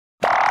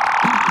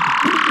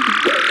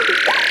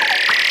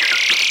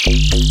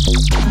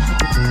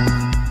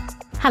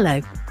Hello,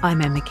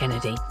 I'm Emma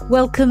Kennedy.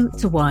 Welcome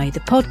to Why, the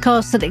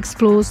podcast that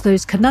explores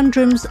those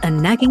conundrums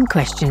and nagging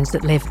questions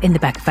that live in the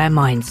back of our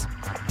minds.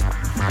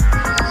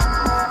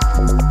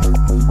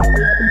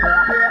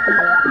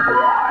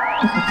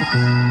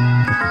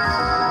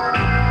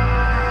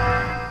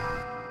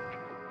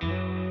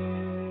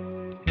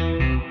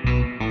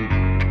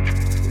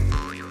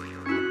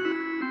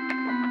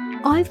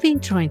 I've been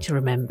trying to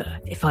remember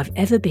if I've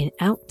ever been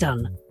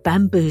outdone,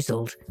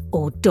 bamboozled,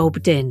 or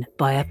dobbed in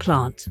by a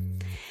plant.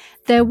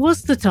 There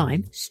was the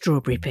time,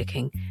 strawberry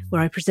picking,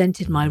 where I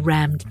presented my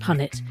rammed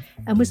punnet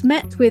and was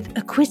met with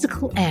a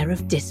quizzical air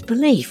of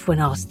disbelief when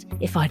asked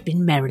if I'd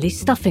been merrily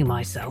stuffing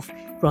myself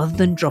rather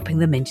than dropping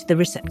them into the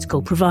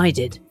receptacle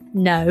provided.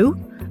 No,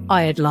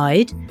 I had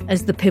lied,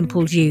 as the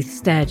pimpled youth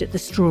stared at the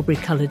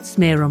strawberry-coloured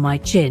smear on my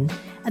chin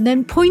and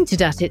then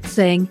pointed at it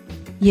saying,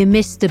 "You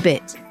missed a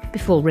bit,"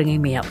 before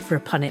ringing me up for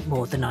a punnet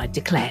more than I'd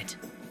declared.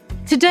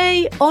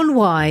 Today on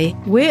Why,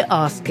 we're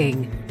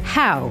asking,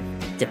 how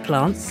do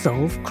plants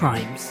solve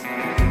crimes?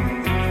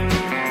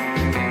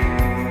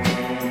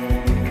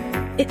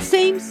 It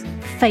seems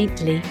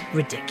faintly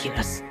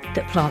ridiculous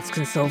that plants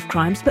can solve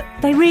crimes, but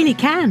they really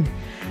can.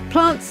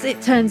 Plants, it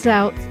turns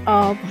out,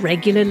 are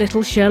regular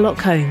little Sherlock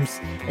Holmes,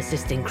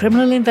 assisting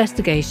criminal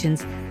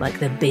investigations like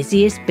the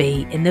busiest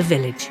bee in the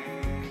village.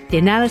 The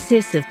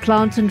analysis of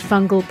plant and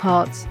fungal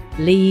parts,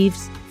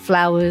 leaves,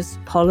 flowers,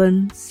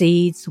 pollen,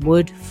 seeds,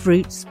 wood,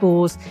 fruit,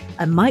 spores,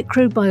 and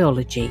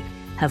microbiology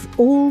have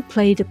all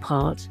played a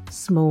part,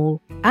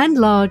 small and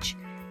large,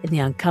 in the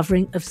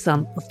uncovering of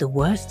some of the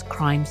worst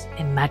crimes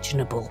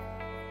imaginable.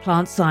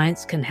 Plant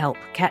science can help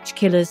catch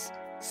killers,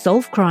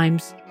 solve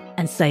crimes,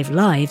 and save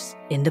lives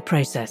in the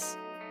process.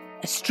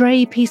 A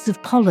stray piece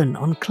of pollen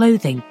on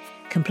clothing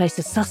can place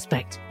a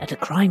suspect at a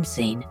crime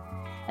scene.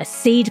 A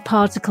seed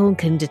particle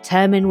can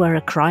determine where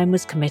a crime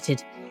was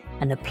committed,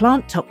 and a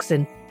plant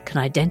toxin can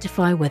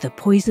identify whether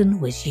poison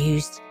was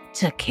used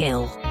to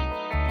kill.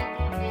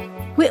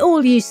 We're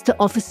all used to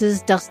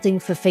officers dusting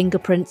for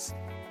fingerprints,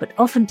 but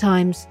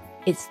oftentimes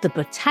it's the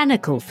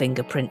botanical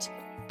fingerprint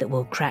that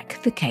will crack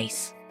the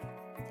case.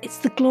 It's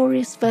the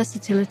glorious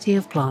versatility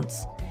of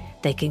plants.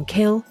 They can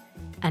kill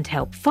and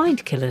help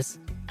find killers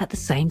at the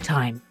same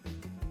time.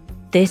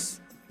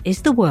 This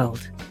is the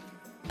world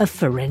of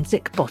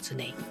forensic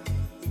botany.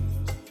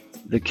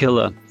 The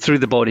killer threw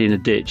the body in a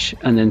ditch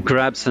and then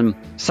grabbed some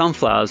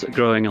sunflowers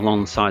growing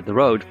alongside the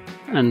road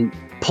and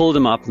pulled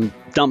them up and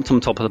dumped them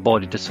on top of the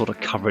body to sort of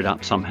cover it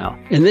up somehow.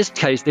 In this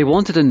case, they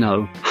wanted to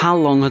know how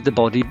long had the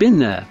body been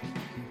there.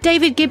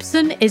 David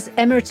Gibson is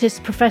Emeritus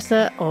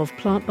Professor of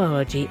Plant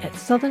Biology at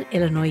Southern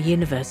Illinois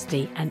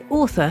University and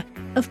author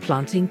of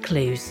Planting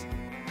Clues.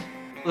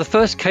 The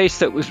first case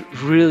that was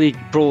really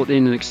brought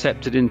in and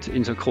accepted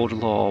into a court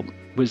of law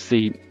was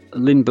the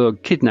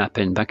Lindbergh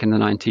kidnapping back in the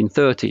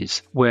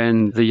 1930s,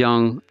 when the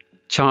young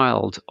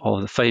child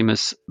of the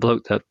famous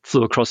bloke that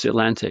flew across the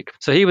Atlantic.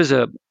 So he was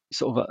a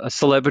sort of a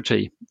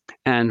celebrity,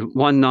 and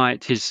one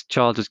night his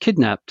child was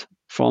kidnapped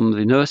from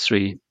the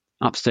nursery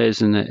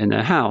upstairs in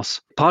their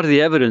house. Part of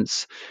the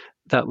evidence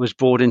that was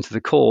brought into the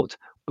court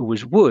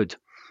was wood.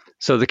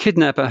 So the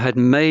kidnapper had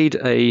made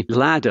a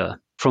ladder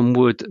from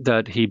wood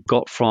that he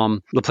got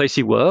from the place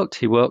he worked.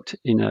 He worked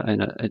in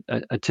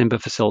a timber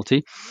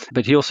facility,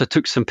 but he also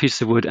took some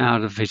pieces of wood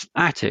out of his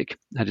attic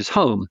at his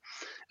home,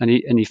 and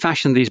he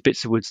fashioned these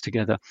bits of wood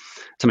together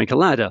to make a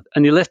ladder,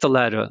 and he left the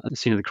ladder at the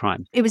scene of the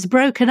crime. It was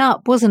broken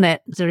up, wasn't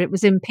it? So it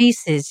was in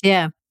pieces,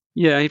 yeah.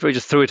 Yeah, he probably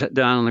just threw it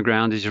down on the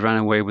ground as he ran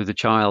away with the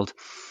child.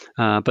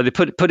 But they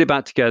put it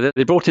back together.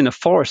 They brought in a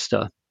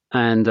forester,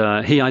 and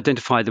he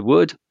identified the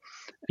wood.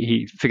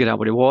 He figured out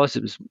what it was.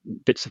 It was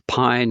bits of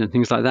pine and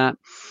things like that.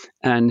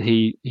 And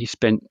he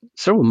spent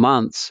several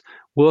months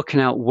working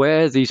out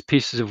where these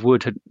pieces of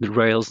wood, the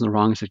rails and the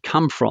rungs, had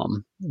come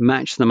from,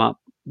 matched them up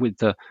with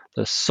the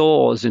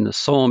saws in the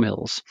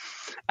sawmills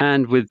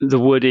and with the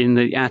wood in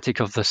the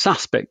attic of the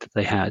suspect that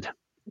they had.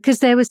 Because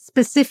there were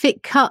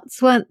specific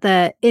cuts, weren't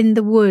there, in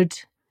the wood?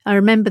 I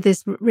remember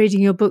this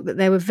reading your book, that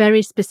there were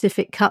very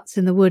specific cuts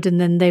in the wood, and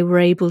then they were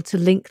able to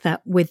link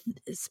that with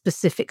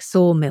specific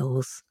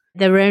sawmills.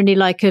 There were only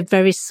like a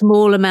very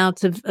small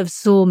amount of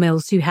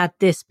sawmills who had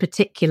this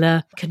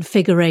particular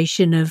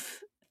configuration of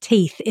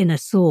teeth in a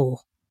saw.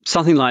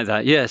 Something like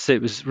that, yes.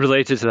 It was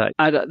related to that.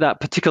 At that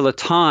particular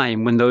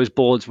time when those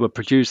boards were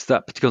produced,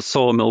 that particular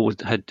sawmill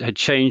had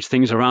changed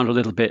things around a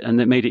little bit, and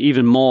it made it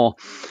even more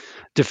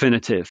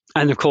definitive.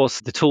 And of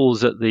course, the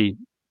tools that the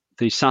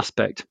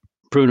suspect,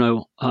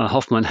 Bruno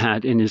Hoffman,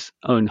 had in his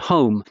own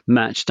home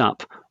matched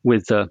up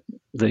with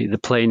the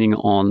planing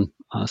on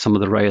some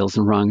of the rails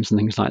and rungs and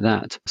things like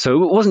that.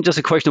 So it wasn't just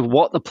a question of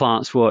what the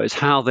plants were, it's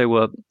how they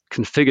were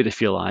configured,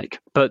 if you like.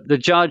 But the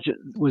judge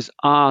was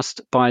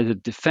asked by the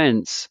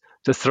defense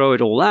to throw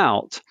it all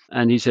out.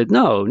 And he said,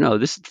 no,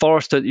 this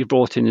forester that you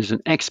brought in is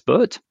an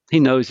expert. He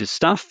knows his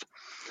stuff,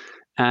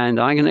 and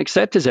I'm going to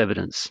accept his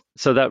evidence.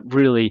 So that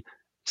really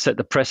set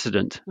the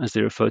precedent, as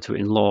they refer to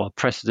it in law,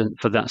 precedent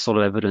for that sort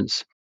of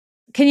evidence.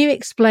 Can you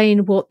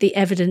explain what the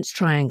evidence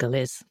triangle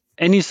is?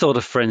 any sort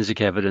of forensic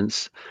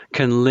evidence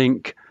can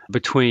link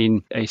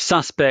between a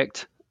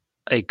suspect,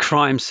 a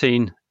crime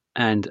scene,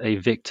 and a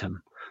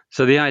victim.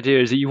 So the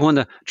idea is that you want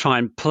to try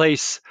and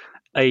place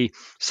a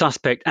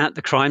suspect at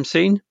the crime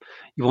scene.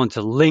 You want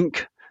to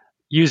link,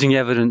 using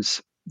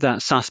evidence,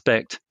 that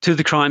suspect to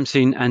the crime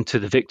scene and to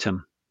the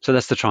victim. So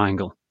that's the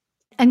triangle.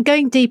 And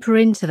going deeper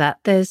into that,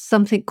 there's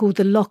something called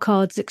the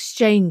Locard's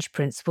exchange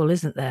principle,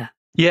 isn't there?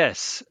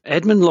 Yes.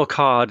 Edmund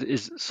Locard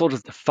is sort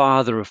of the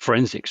father of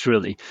forensics,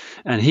 really.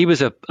 And he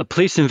was a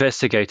police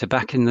investigator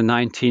back in the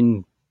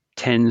 1910s,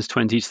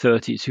 20s,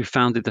 30s who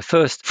founded the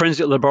first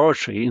forensic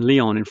laboratory in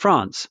Lyon in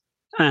France.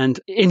 And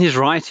in his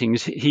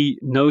writings, he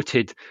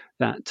noted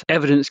that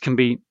evidence can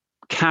be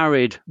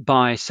carried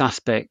by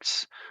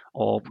suspects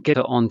or get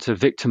onto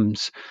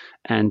victims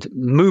and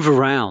move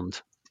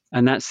around.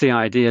 And that's the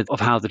idea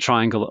of how the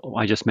triangle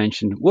I just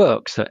mentioned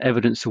works, that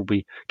evidence will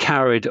be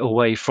carried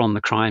away from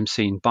the crime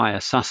scene by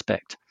a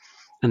suspect,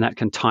 and that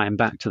can tie him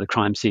back to the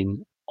crime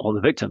scene or the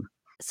victim.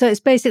 So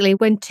it's basically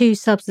when two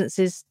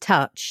substances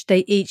touch, they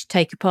each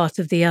take a part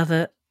of the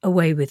other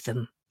away with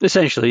them.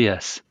 Essentially,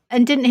 yes.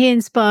 And didn't he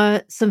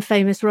inspire some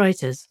famous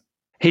writers?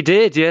 He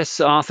did,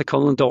 yes. Arthur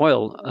Conan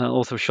Doyle,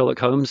 author of Sherlock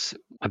Holmes,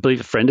 I believe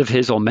a friend of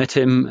his or met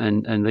him,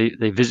 and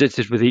they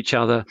visited with each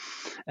other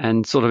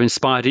and sort of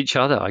inspired each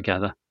other, I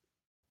gather.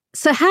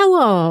 So how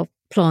are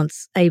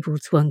plants able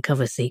to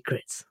uncover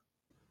secrets?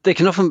 They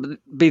can often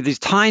be these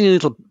tiny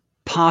little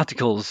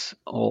particles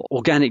or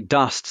organic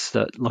dusts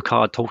that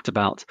Locard talked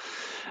about,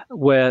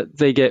 where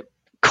they get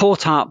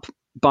caught up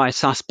by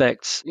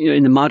suspects,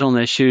 in the mud on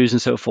their shoes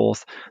and so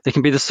forth. They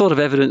can be the sort of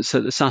evidence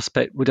that the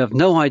suspect would have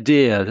no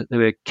idea that they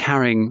were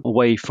carrying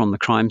away from the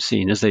crime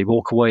scene as they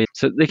walk away.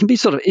 So they can be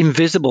sort of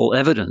invisible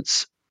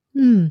evidence.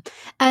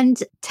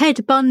 And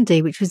Ted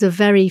Bundy, which was a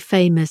very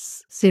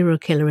famous serial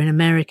killer in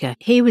America,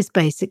 he was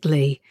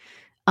basically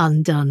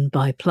undone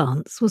by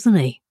plants, wasn't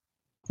he?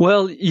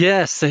 Well,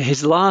 yes. So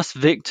his last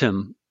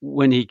victim,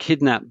 when he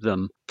kidnapped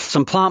them,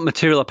 some plant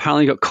material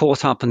apparently got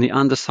caught up in the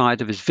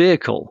underside of his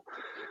vehicle.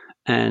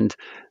 And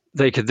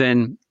they could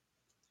then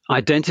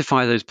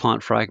identify those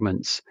plant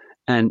fragments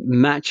and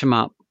match them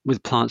up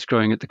with plants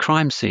growing at the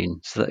crime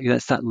scene. So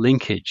that's that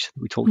linkage that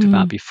we talked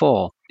about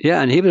before.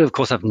 Yeah, and he would, of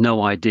course, have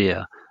no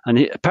idea. And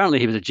apparently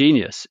he was a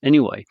genius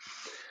anyway,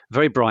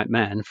 very bright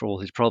man for all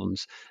his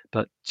problems,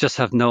 but just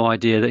have no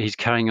idea that he's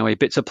carrying away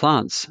bits of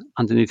plants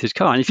underneath his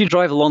car. And if you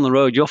drive along the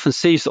road, you often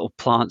see sort of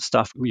plant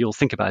stuff. You'll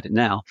think about it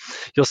now.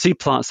 You'll see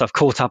plant stuff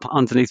caught up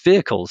underneath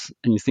vehicles,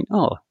 and you think,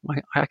 oh,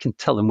 I can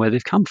tell them where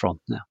they've come from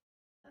now.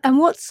 And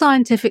what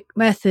scientific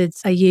methods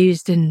are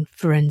used in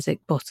forensic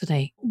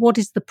botany? What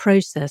is the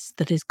process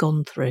that is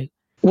gone through?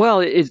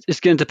 Well, it's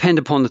going to depend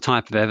upon the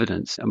type of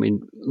evidence. I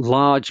mean,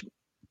 large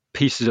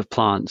pieces of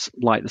plants,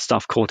 like the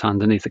stuff caught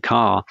underneath the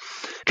car,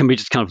 can be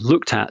just kind of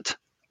looked at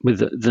with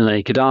the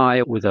naked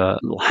eye, with a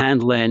little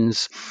hand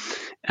lens,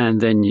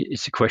 and then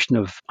it's a question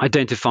of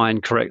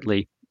identifying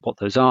correctly what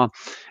those are.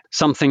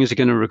 Some things are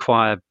going to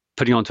require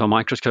putting onto a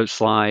microscope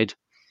slide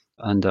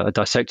and a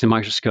dissecting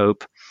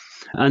microscope.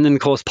 And then, of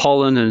course,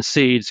 pollen and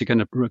seeds are going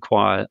to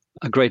require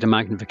a greater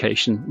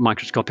magnification,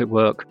 microscopic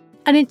work.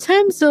 And in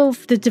terms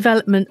of the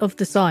development of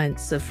the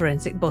science of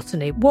forensic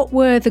botany, what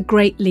were the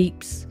great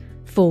leaps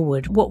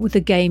forward? What were the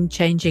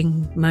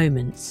game-changing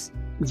moments?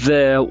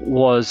 There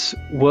was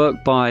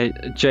work by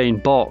Jane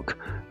Bock,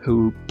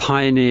 who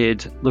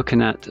pioneered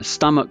looking at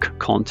stomach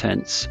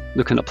contents,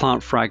 looking at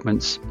plant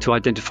fragments to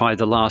identify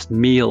the last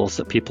meals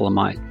that people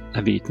might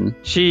have eaten.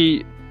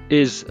 She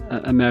is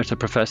an emerita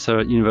professor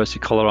at University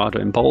of Colorado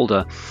in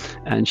Boulder,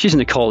 and she's an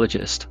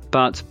ecologist.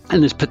 But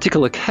in this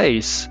particular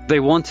case,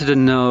 they wanted to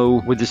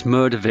know, with this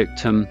murder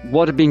victim,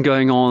 what had been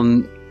going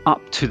on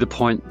up to the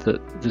point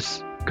that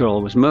this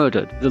girl was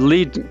murdered. The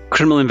lead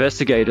criminal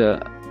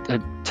investigator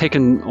had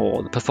taken,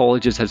 or the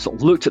pathologist had sort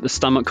of looked at the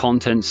stomach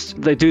contents.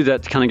 They do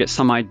that to kind of get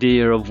some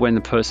idea of when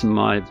the person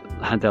might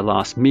have had their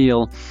last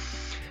meal.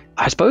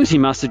 I suppose he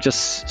must have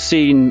just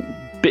seen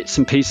bits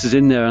and pieces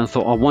in there and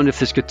thought, I wonder if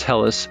this could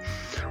tell us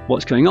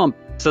what's going on.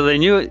 So they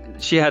knew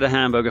she had a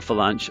hamburger for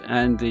lunch,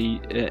 and the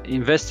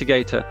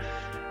investigator,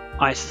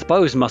 I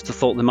suppose, must have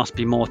thought there must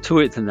be more to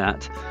it than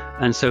that.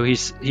 And so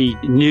he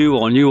knew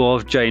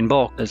of Jane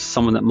Bock as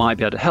someone that might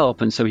be able to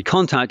help. And so he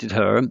contacted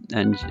her,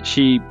 and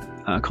she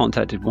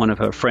contacted one of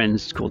her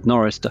friends called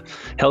Norris to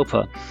help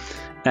her.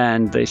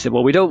 And they said,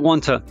 well, we don't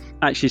want to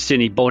actually see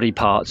any body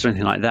parts or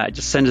anything like that.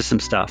 Just send us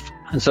some stuff.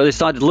 And so they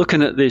started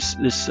looking at this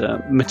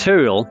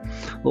material,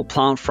 little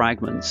plant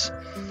fragments,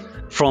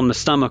 from the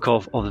stomach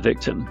of the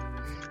victim.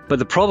 But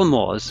the problem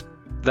was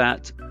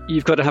that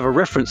you've got to have a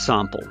reference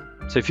sample.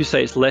 So if you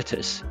say it's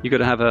lettuce, you've got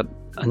to have a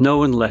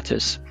known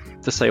lettuce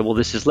to say, well,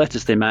 this is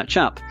lettuce, they match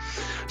up.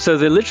 So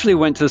they literally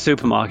went to the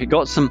supermarket,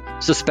 got some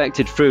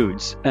suspected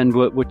foods, and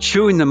were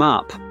chewing them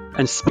up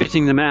and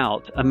spitting them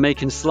out and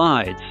making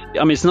slides.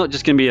 I mean, it's not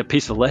just going to be a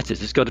piece of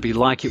lettuce. It's got to be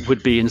like it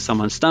would be in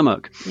someone's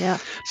stomach. Yeah.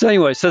 So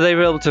anyway, so they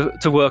were able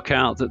to work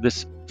out that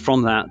this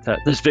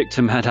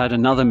victim had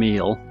another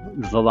meal,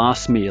 the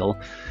last meal,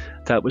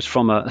 that was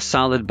from a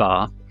salad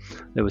bar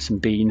There were some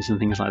beans and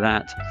things like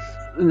that.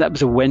 And that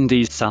was a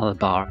Wendy's salad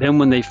bar. Then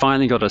when they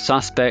finally got a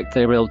suspect,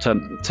 they were able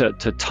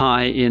to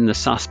tie in the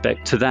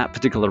suspect to that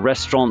particular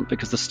restaurant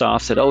because the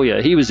staff said, oh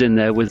yeah, he was in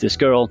there with this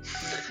girl.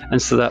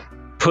 And so that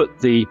put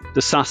the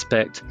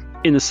suspect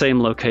in the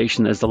same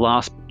location as the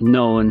last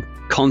known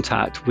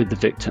contact with the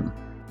victim.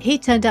 He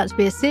turned out to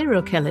be a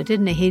serial killer,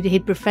 didn't he?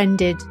 He'd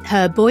befriended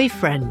her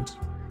boyfriend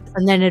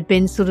and then had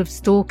been sort of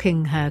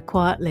stalking her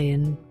quietly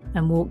and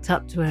walked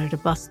up to her at a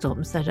bus stop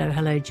and said, oh,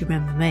 hello, do you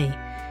remember me?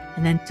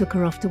 And then took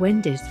her off to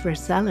Wendy's for a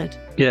salad.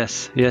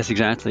 Yes,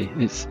 exactly.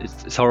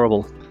 It's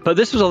horrible. But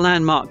this was a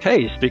landmark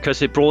case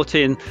because it brought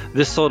in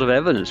this sort of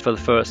evidence for the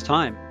first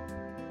time.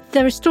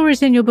 There are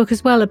stories in your book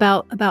as well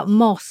about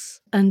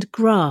moss and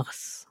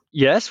grass.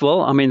 Yes,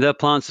 well, I mean, they're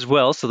plants as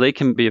well, so they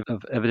can be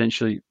of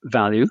evidentiary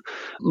value.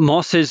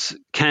 Mosses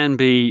can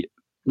be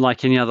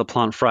like any other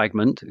plant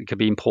fragment. It can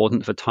be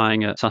important for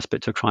tying a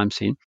suspect to a crime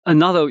scene.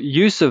 Another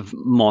use of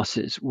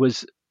mosses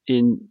was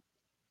in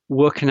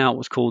working out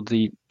what's called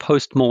the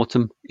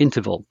post-mortem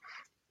interval,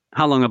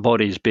 how long a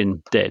body's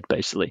been dead,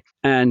 basically.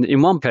 And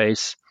in one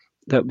case,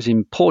 that was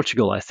in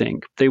Portugal, I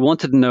think, they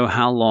wanted to know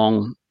how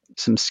long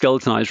some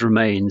skeletonized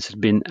remains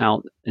had been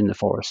out in the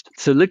forest.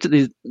 So they looked at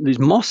these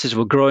mosses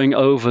were growing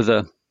over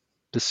the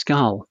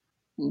skull.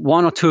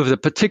 One or two of the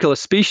particular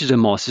species of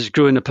mosses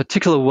grew in a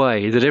particular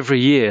way that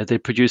every year they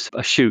produce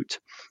a shoot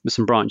with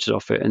some branches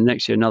off it, and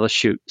next year another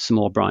shoot, some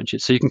more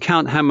branches. So you can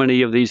count how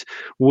many of these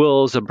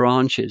whorls of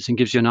branches and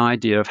gives you an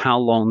idea of how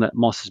long that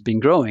moss has been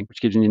growing,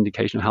 which gives you an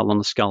indication of how long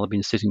the skull had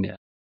been sitting there.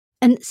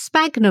 And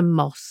sphagnum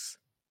moss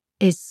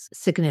is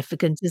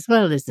significant as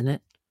well, isn't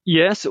it?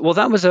 Yes, well,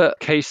 that was a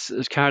case that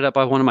was carried out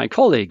by one of my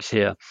colleagues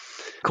here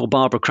called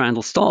Barbara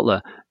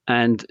Crandall-Stotler.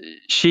 And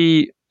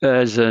she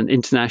is an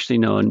internationally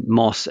known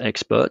moss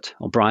expert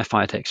or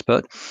bryophyte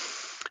expert.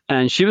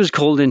 And she was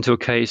called into a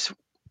case,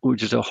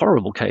 which is a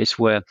horrible case,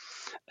 where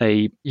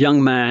a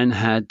young man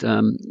had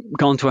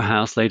gone to a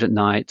house late at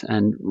night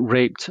and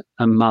raped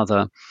a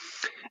mother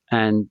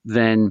and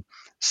then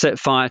set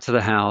fire to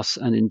the house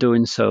and in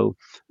doing so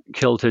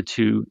killed her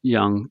two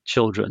young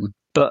children.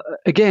 But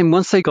again,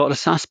 once they got a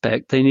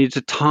suspect, they needed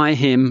to tie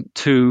him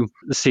to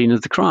the scene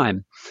of the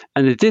crime.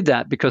 And they did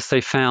that because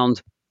they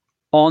found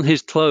on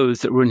his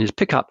clothes that were in his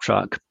pickup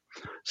truck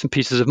some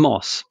pieces of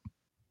moss.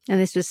 And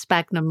this was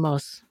sphagnum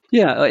moss.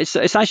 Yeah, it's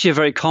actually a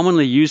very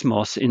commonly used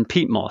moss in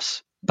peat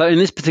moss. But in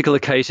this particular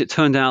case, it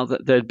turned out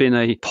that there had been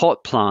a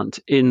pot plant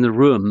in the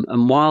room.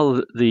 And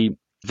while the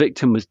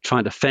victim was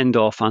trying to fend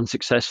off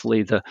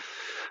unsuccessfully the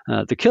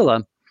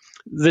killer,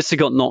 this had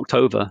got knocked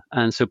over,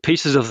 and so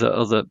pieces of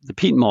the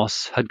peat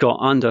moss had got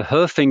under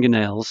her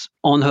fingernails,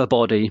 on her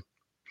body,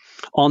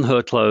 on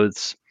her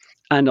clothes,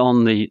 and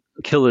on the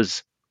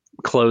killer's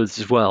clothes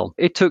as well.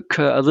 It took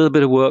a little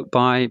bit of work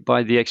by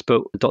the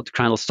expert, Dr.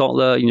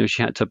 Crandall-Stotler.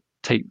 She had to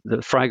take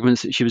the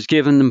fragments that she was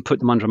given and put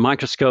them under a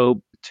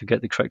microscope to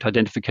get the correct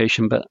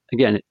identification. But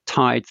again, it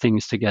tied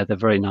things together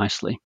very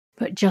nicely.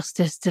 But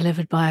justice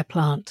delivered by a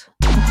plant.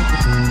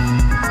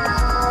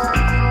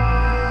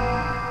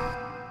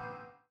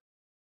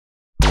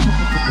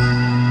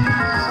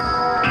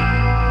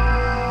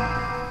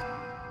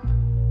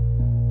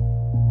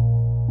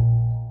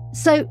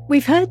 So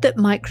we've heard that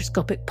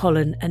microscopic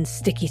pollen and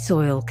sticky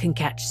soil can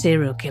catch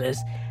serial killers,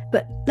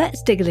 but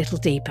let's dig a little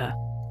deeper.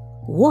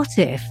 What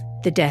if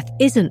the death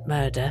isn't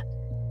murder,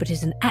 but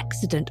is an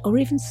accident or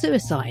even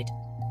suicide?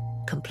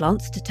 Can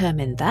plants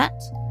determine that?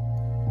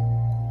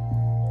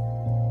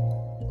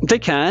 They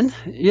can,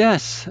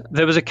 yes.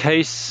 There was a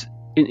case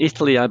in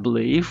Italy, I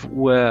believe,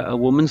 where a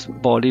woman's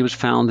body was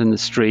found in the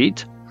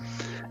street,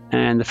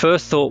 and the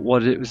first thought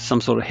was it was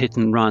some sort of hit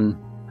and run.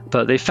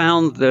 But they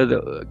found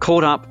that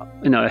caught up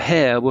in her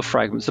hair were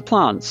fragments of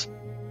plants.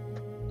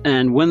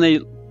 And when they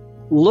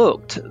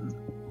looked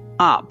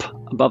up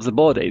above the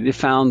body, they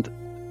found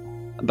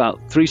about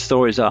 3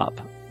 stories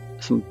up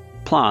some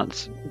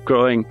plants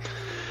growing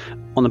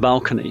on the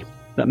balcony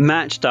that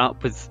matched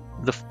up with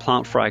the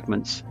plant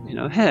fragments,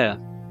 hair.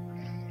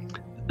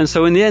 And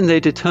so in the end,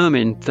 they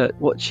determined that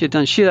what she had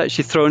done, she had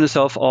actually thrown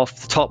herself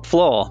off the top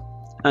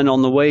floor. And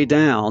on the way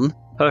down,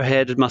 her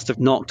head must have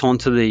knocked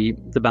onto the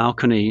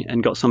balcony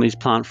and got some of these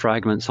plant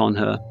fragments on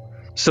her.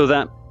 So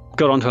that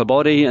got onto her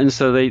body, and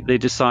so they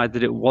decided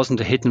that it wasn't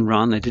a hit and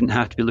run. They didn't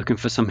have to be looking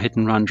for some hit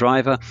and run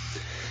driver.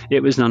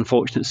 It was an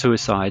unfortunate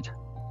suicide,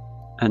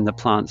 and the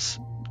plants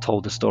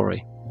told the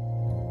story.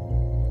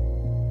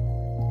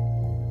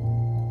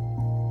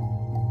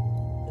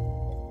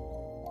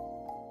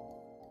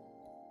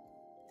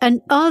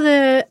 And are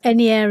there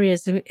any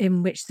areas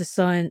in which the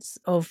science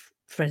of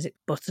forensic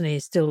botany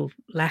is still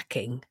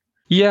lacking?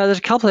 Yeah, there's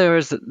a couple of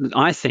areas that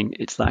I think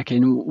it's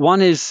lacking.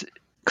 One is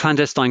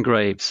clandestine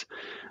graves.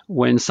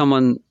 When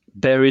someone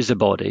buries a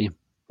body,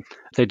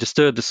 they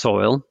disturb the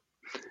soil.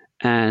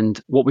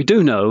 And what we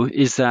do know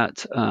is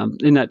that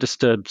in that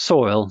disturbed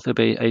soil, there'll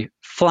be a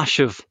flash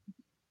of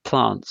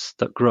plants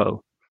that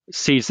grow,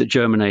 seeds that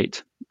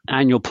germinate,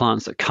 annual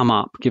plants that come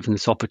up, given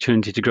this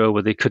opportunity to grow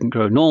where they couldn't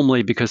grow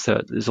normally because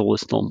there's all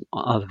this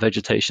other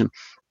vegetation.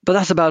 But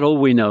that's about all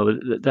we know.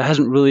 There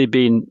hasn't really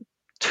been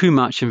too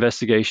much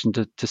investigation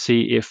to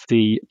see if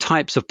the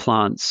types of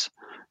plants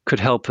could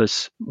help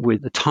us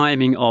with the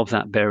timing of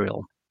that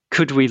burial.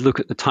 Could we look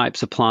at the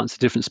types of plants, the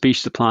different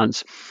species of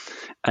plants,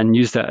 and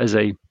use that as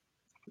a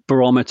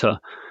barometer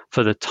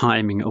for the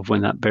timing of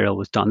when that burial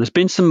was done? There's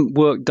been some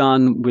work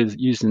done with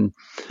using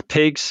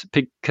pig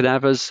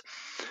cadavers,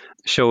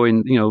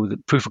 showing the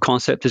proof of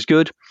concept is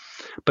good,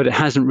 but it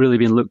hasn't really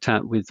been looked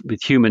at with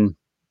human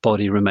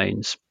body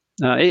remains.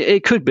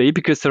 It could be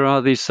because there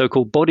are these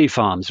so-called body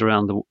farms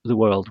around the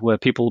world where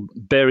people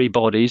bury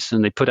bodies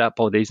and they put out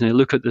bodies and they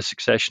look at the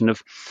succession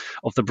of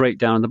the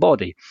breakdown of the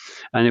body.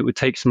 And it would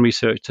take some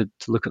research to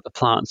look at the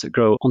plants that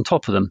grow on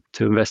top of them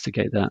to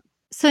investigate that.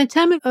 So in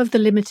terms of the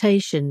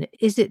limitation,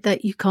 is it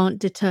that you can't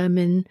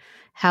determine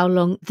how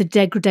long the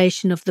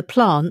degradation of the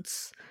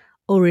plants,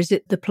 or is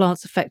it the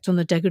plant's effect on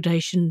the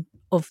degradation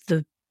of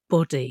the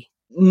body?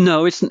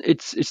 No,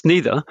 it's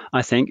neither,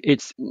 I think.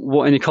 It's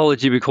what in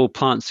ecology we call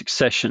plant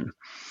succession.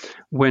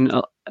 When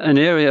an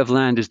area of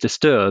land is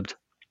disturbed,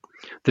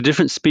 the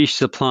different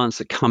species of plants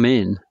that come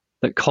in,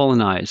 that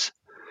colonize,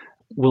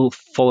 will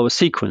follow a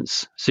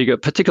sequence. So you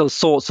get particular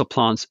sorts of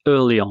plants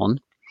early on,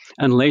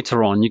 and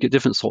later on you get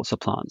different sorts of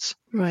plants.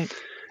 Right.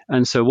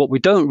 And so what we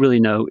don't really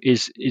know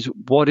is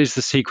what is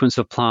the sequence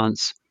of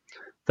plants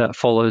that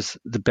follows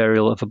the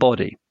burial of a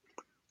body?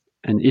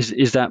 And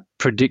is that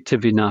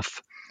predictive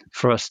enough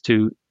for us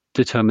to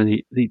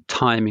determine the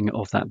timing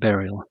of that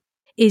burial?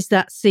 Is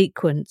that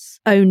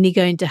sequence only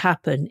going to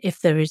happen if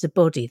there is a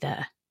body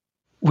there?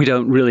 We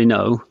don't really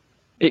know.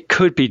 It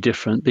could be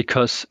different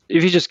because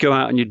if you just go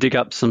out and you dig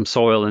up some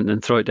soil and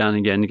then throw it down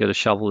again, you get a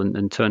shovel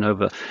and turn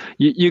over,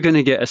 you're going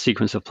to get a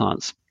sequence of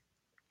plants.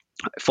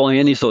 Following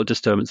any sort of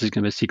disturbance, there's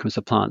going to be a sequence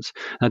of plants.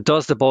 Now,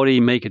 does the body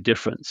make a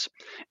difference?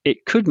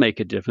 It could make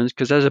a difference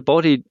because as a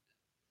body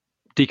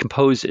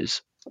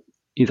decomposes,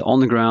 either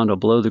on the ground or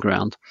below the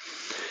ground,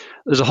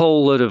 there's a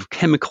whole lot of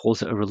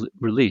chemicals that are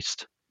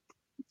released.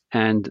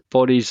 And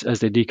bodies, as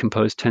they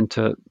decompose, tend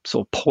to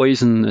sort of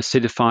poison,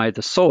 acidify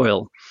the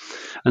soil.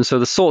 And so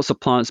the sorts of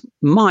plants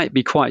might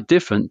be quite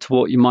different to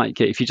what you might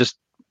get if you just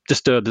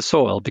disturb the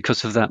soil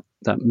because of that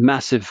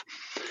massive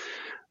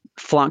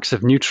flux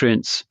of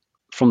nutrients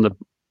from the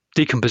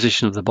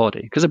decomposition of the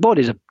body. Because the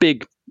body is a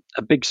big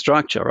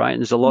structure, right?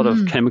 And there's a lot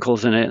of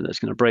chemicals in it that's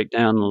going to break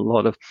down a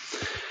lot of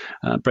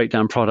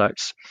breakdown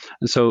products.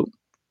 And so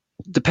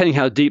depending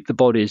how deep the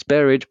body is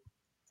buried,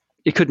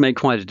 it could make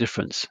quite a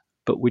difference.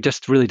 But we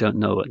just really don't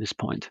know at this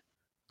point.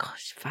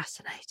 Gosh,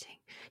 fascinating.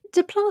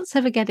 Do plants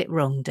ever get it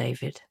wrong,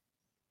 David?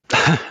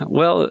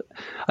 Well,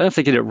 I don't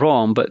think they get it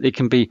wrong, but it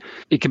can be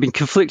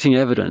conflicting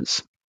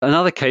evidence.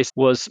 Another case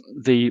was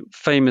the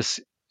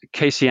famous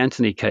Casey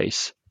Anthony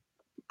case.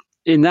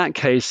 In that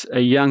case, a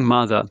young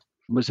mother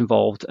was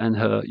involved and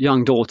her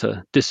young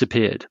daughter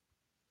disappeared.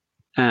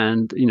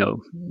 And,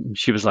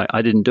 she was like,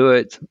 I didn't do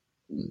it.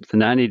 The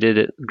nanny did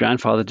it, the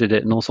grandfather did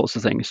it, and all sorts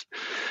of things.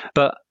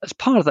 But as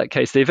part of that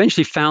case, they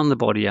eventually found the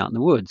body out in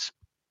the woods.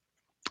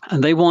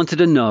 And they wanted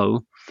to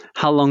know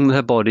how long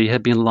her body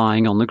had been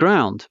lying on the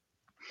ground.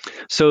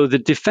 So the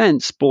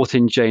defense brought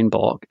in Jane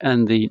Bock,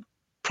 and the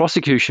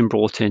prosecution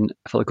brought in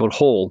a fellow called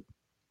Hall,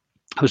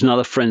 who was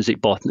another forensic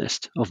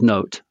botanist of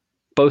note,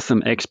 both of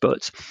them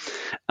experts.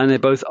 And they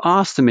both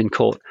asked them in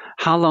court,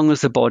 how long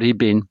has the body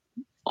been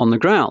on the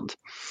ground?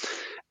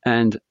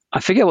 And I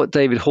forget what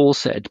David Hall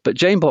said, but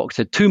Jane Bock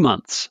said 2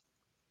 months.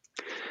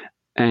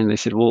 And they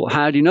said, well,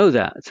 how do you know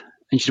that?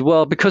 And she said,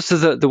 well, because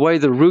of the way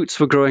the roots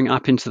were growing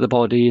up into the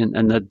body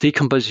and the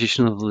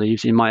decomposition of the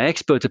leaves, in my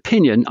expert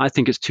opinion, I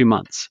think it's 2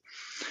 months.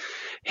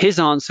 His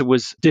answer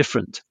was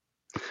different.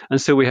 And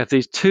so we have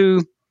these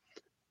two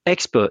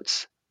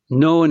experts,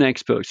 known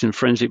experts in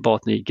forensic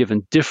botany,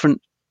 given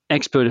different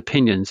expert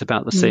opinions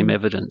about the same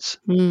evidence.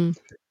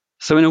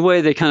 So in a way,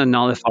 they kind of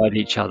nullified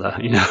each other,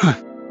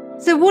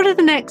 So what are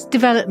the next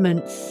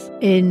developments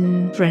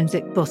in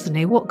forensic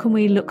botany? What can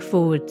we look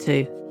forward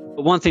to?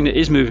 One thing that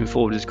is moving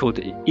forward is called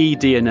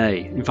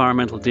eDNA,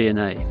 environmental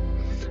DNA.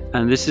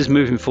 And this is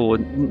moving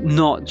forward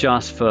not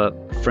just for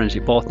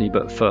forensic botany,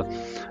 but for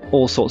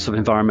all sorts of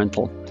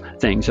environmental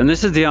things. And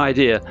this is the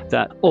idea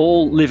that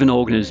all living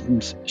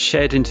organisms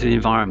shed into the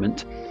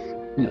environment,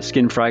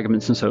 skin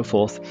fragments and so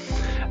forth,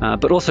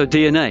 but also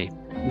DNA,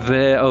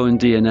 their own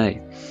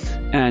DNA.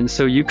 And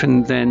so you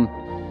can then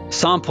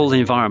sample the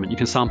environment. You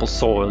can sample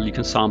soil, you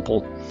can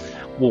sample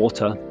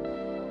water,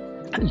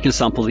 you can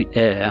sample the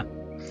air,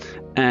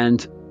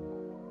 and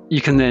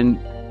you can then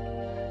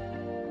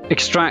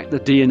extract the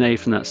DNA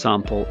from that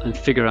sample and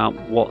figure out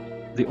what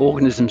the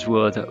organisms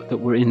were that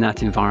were in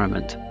that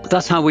environment.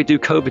 That's how we do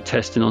COVID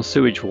testing on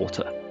sewage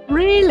water.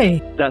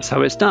 Really? That's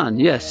how it's done,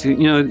 yes.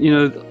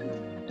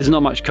 There's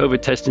not much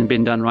COVID testing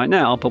being done right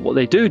now, but what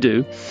they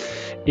do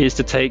is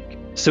to take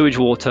sewage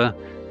water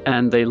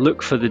and they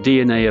look for the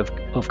DNA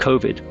of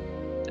COVID.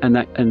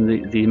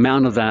 And the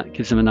amount of that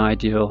gives them an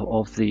idea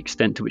of the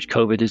extent to which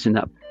COVID is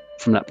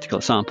from that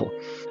particular sample.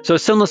 So a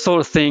similar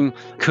sort of thing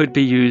could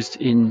be used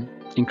in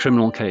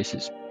criminal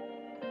cases.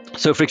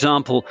 So, for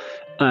example,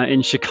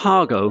 in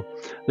Chicago,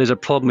 there's a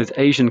problem with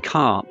Asian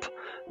carp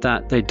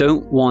that they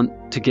don't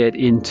want to get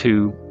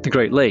into the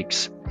Great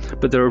Lakes.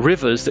 But there are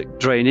rivers that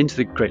drain into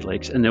the Great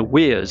Lakes, and there are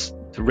weirs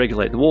to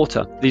regulate the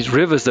water. These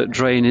rivers that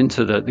drain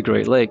into the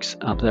Great Lakes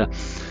up there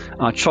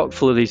are chock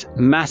full of these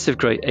massive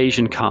great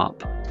Asian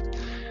carp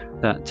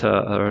that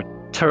are a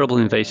terrible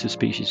invasive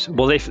species.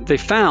 Well, they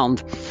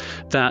found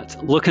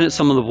that looking at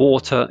some of the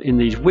water in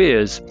these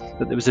weirs,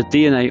 that there was a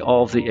DNA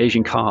of the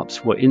Asian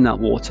carps were in that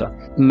water,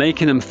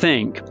 making them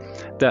think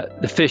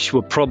that the fish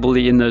were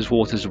probably in those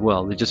waters as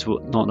well. They just were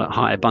not at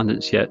high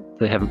abundance yet.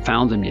 They haven't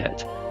found them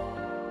yet.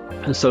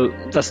 And so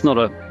that's not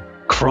a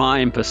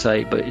crime per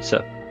se, but it's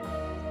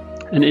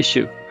an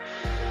issue.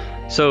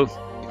 So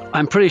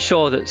I'm pretty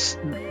sure that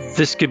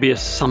this could be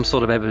some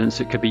sort of evidence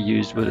that could be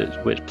used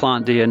with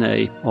plant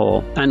DNA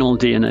or animal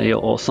DNA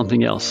or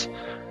something else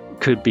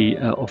could be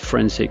of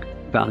forensic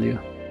value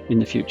in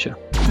the future.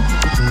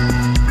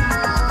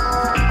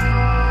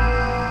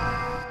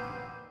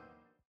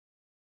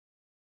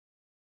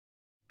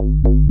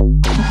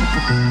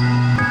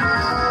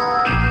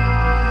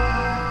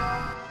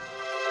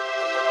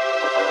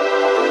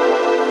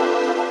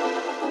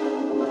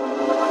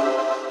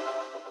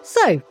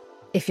 So,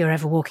 if you're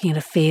ever walking in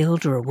a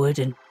field or a wood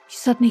and you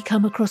suddenly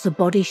come across a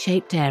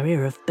body-shaped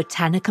area of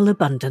botanical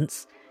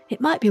abundance,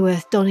 it might be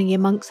worth donning your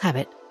monk's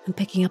habit and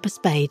picking up a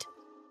spade.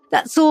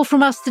 That's all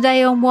from us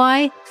today on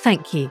Why.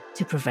 Thank you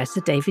to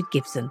Professor David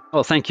Gibson.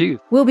 Oh, thank you.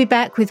 We'll be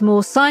back with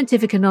more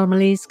scientific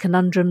anomalies,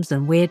 conundrums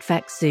and weird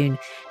facts soon.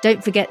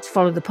 Don't forget to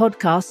follow the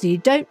podcast so you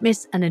don't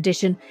miss an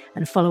edition,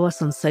 and follow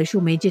us on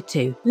social media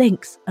too.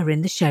 Links are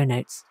in the show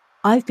notes.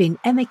 I've been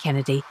Emma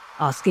Kennedy,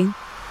 asking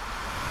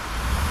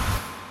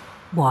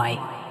why.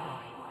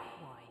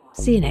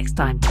 See you next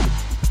time.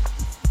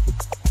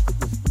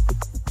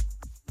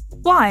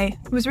 Why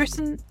was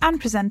written and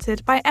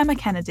presented by Emma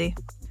Kennedy.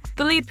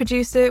 The lead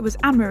producer was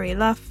Anne-Marie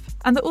Luff,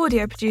 and the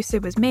audio producer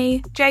was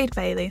me, Jade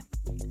Bailey.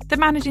 The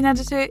managing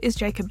editor is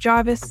Jacob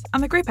Jarvis,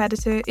 and the group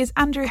editor is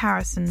Andrew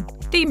Harrison.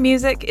 Theme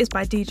music is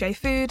by DJ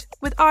Food,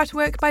 with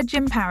artwork by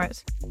Jim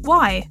Parrott.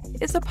 Why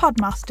is a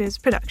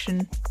Podmasters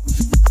production.